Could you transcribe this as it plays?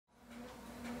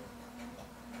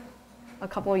A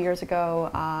couple of years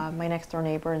ago, my next door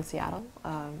neighbor in Seattle,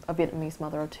 a Vietnamese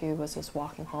mother of two, was just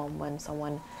walking home when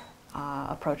someone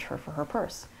approached her for her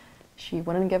purse. She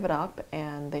wouldn't give it up,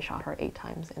 and they shot her 8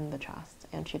 times in the chest,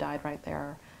 and she died right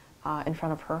there in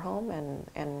front of her home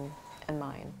and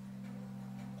mine.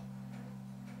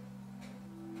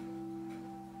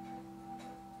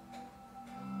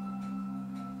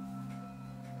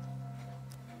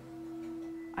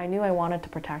 I knew I wanted to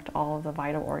protect all of the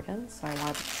vital organs, so I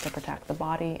wanted to protect the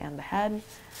body and the head.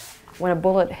 When a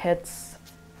bullet hits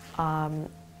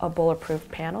a bulletproof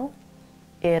panel,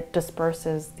 it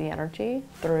disperses the energy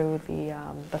through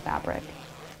the fabric.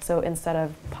 So instead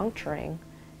of puncturing,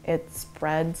 it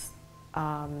spreads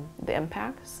the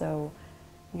impact, so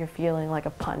you're feeling like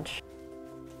a punch.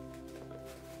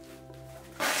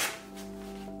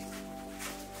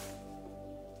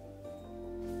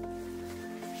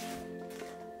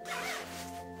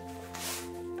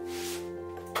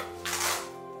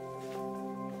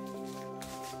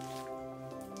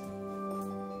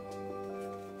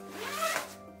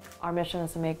 Our mission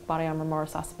is to make body armor more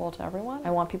accessible to everyone.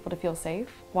 I want people to feel safe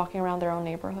walking around their own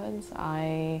neighborhoods.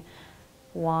 I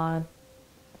want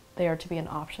there to be an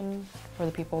option for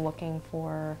the people looking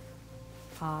for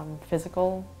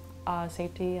physical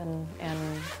safety and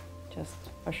just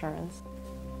assurance.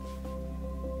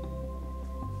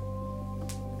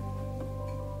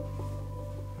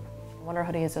 Wonder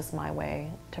Hoodie is just my way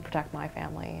to protect my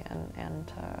family and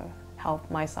to help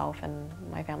myself and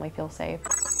my family feel safe.